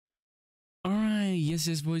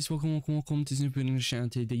Yes, boys, welcome to this new video in the channel.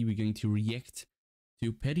 Today we're going to react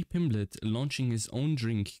to Paddy Pimblett launching his own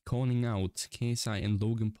drink, calling out KSI and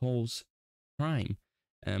Logan Paul's Prime.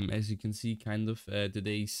 As you can see, kind of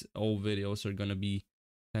today's all videos are gonna be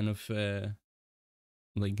kind of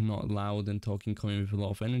like not loud and talking, coming with a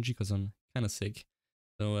lot of energy because I'm kind of sick.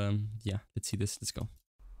 So yeah, let's see this. Let's go.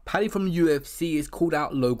 Paddy from UFC has called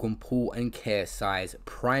out Logan Paul and KSI's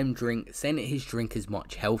Prime drink, saying that his drink is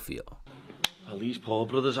much healthier. Well, these Paul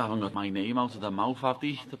brothers haven't got my name out of their mouth, have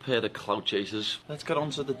they? The pair of clout chasers. Let's get on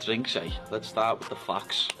to the drinks, eh? Let's start with the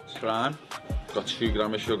facts. Prime, got 2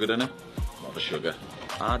 grams of sugar in it. Not of sugar.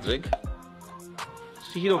 Our drink,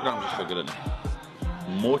 0 grams of sugar in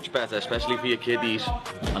it. Much better, especially for your kiddies.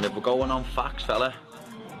 And if we're going on facts, fella,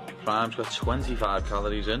 Prime's got 25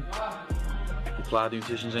 calories in. The Applied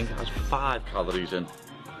Nutrition drink has 5 calories in.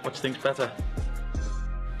 What do you think's better?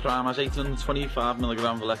 Prime has 825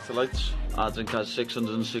 milligram of electrolytes. Our drink has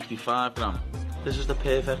 665 gram. This is the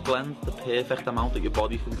perfect blend, the perfect amount that your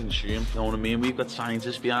body can consume. You know what I mean? We've got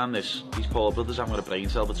scientists behind this. These Paul brothers haven't got a brain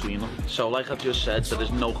cell between them. So like I've just said, there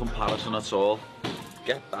is no comparison at all.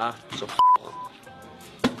 Get that. So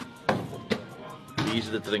these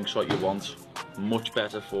are the drinks what you want. Much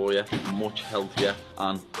better for you, much healthier,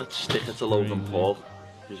 and let's stick it to Logan Paul.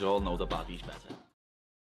 You all know the baddies better.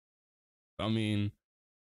 I mean,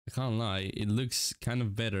 I can't lie, it looks kind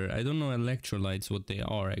of better. I don't know electrolytes what they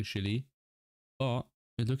are actually, but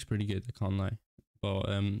it looks pretty good, I can't lie. But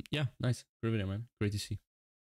yeah, nice. Great video, man. Great to see.